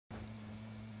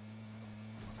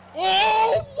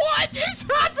Oh, what is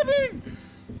happening?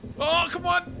 Oh, come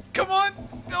on, come on.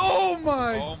 Oh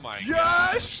my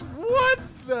gosh. What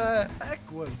the heck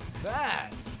was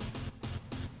that?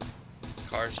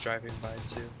 Cars driving by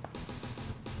too.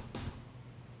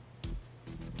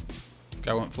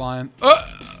 Guy went flying.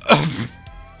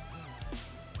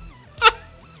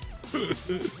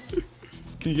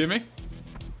 Can you get me?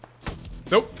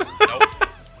 Nope. Nope.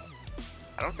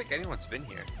 I don't think anyone's been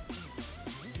here.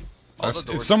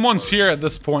 If someone's here at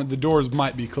this point, the doors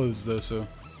might be closed though, so.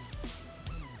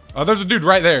 Oh, there's a dude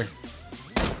right there.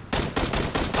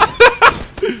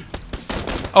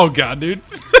 Oh god, dude.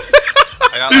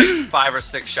 I got like 5 or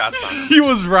 6 shots on him. He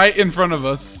was right in front of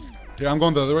us. Yeah, I'm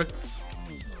going the other way.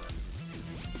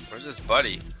 Where's his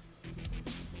buddy?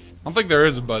 I don't think there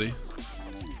is a buddy.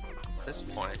 At this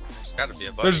point, there's gotta be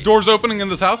a buddy. There's doors opening in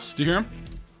this house. Do you hear him?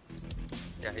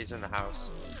 Yeah, he's in the house.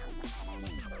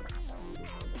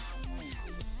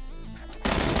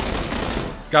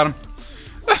 Got him.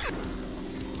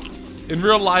 In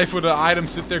real life, would an item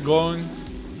sit there glowing?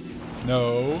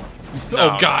 No.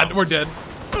 Oh god, we're dead.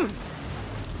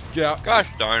 Yeah. Gosh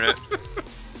darn it.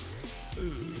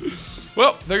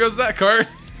 Well, there goes that car.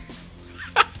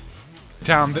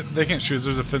 Town, they can't shoot us.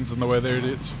 There's a fence in the way there,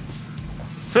 idiots.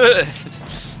 There's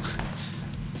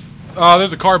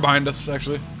a car behind us,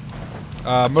 actually.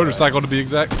 Motorcycle to be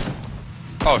exact.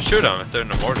 Oh, shoot them if they're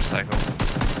in a motorcycle.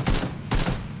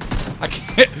 I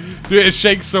can't. Dude, it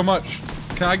shakes so much.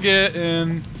 Can I get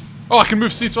in? Oh, I can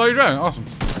move seats while you're driving. Awesome.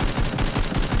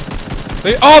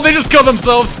 They just killed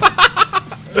themselves.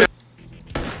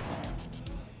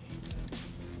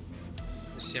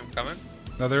 You see him coming?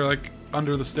 No, they're like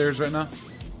under the stairs right now.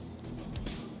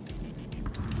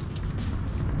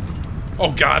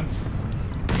 Oh God.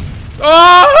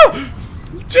 Oh!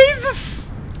 Jesus!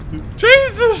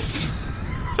 Jesus!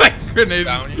 Like grenade.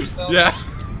 Found yourself? Yeah.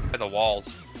 By the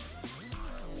walls.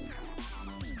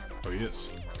 Oh, he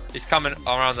is. He's coming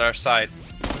around our side.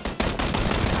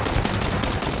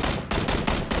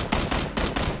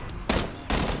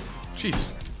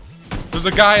 Jeez. There's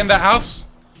a guy in that house.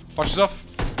 Watch yourself.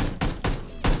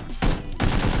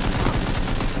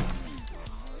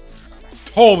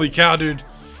 Holy cow, dude.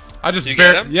 I just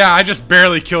I just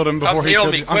barely killed him before he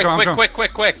killed me.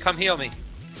 Quick, come heal me.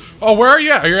 Oh, where are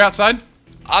you at? Are you outside?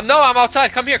 No, I'm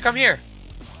outside. Come here.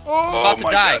 Oh, I'm about to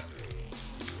die. God.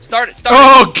 Start it.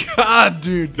 Oh god,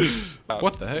 dude.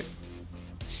 What the heck?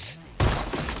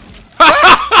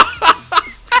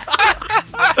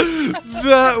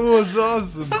 That was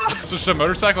awesome. Switch to a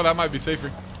motorcycle, that might be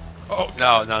safer. Oh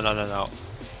No.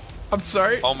 I'm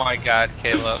sorry. Oh my god,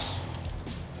 Caleb.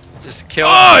 Just kill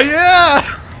him. Oh yeah!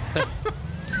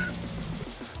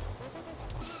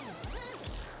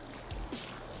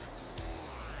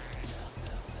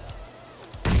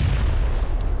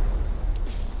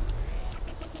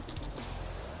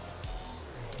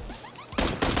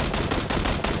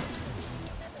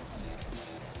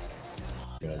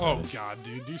 Oh god,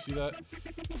 dude, do you see that?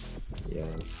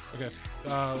 Yes. Okay,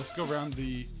 let's go around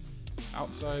the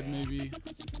outside maybe.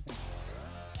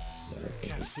 Yeah,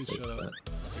 God, please shut up.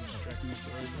 Extract me,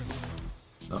 sorry.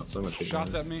 Oh, someone shooting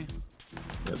Shots us. at me.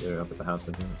 Yeah, they're up at the house,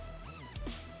 I think.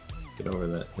 Get over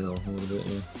that hill a little bit,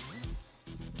 yeah.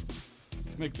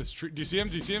 Let's make this tree. Do you see him?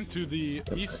 Do you see him to the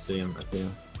Yep, east? I see him.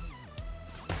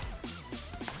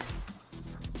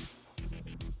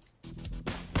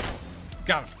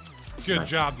 Got him. Good Nice.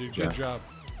 job, dude. Good Yeah. job.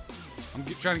 I'm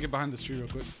trying to get behind this tree real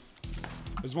quick.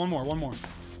 There's one more. Let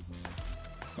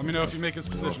me know if you make his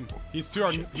position. He's to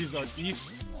our. He's our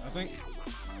east, I think.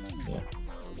 Yeah.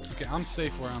 Okay, I'm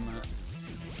safe where I'm at.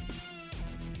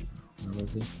 Where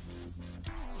was he?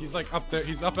 He's like up there.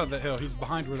 He's up at the hill. He's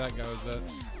behind where that guy was at.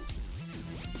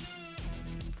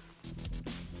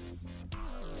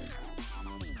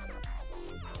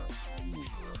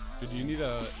 Dude, do you need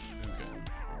a? Okay.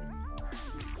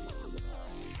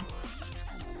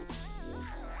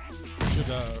 Should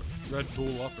Red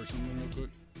Bull up or something real quick,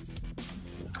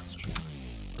 That's true.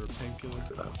 or a painkiller.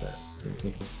 About that. Didn't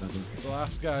think about it. It's the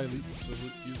last guy, so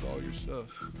use all your stuff.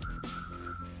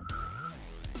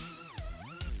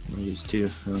 I'm gonna use 2.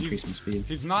 I'll increase my speed.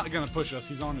 He's not gonna push us.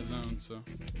 He's on his own, so.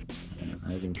 Yeah,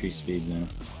 I have increased speed now.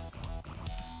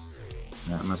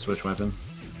 Yeah, I'm gonna switch weapon.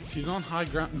 He's on high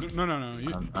ground. No.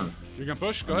 You're gonna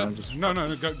push? Go ahead. Just, No. Go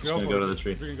gonna for go it. to the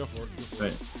tree. You're gonna go for it. Go for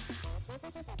Right. it.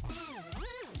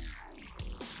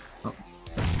 Oh.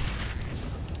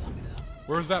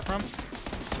 Where was that from?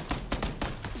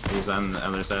 He's on the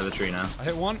other side of the tree now. I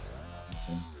hit one. I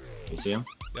see him. You see him?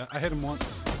 Yeah, I hit him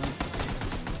once.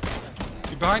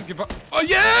 Get behind. Oh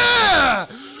yeah!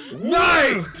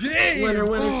 Nice game. Winner,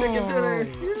 chicken dinner.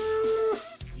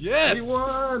 Yes! We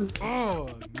won! Oh,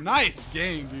 nice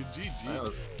game, dude. GG. That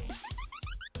was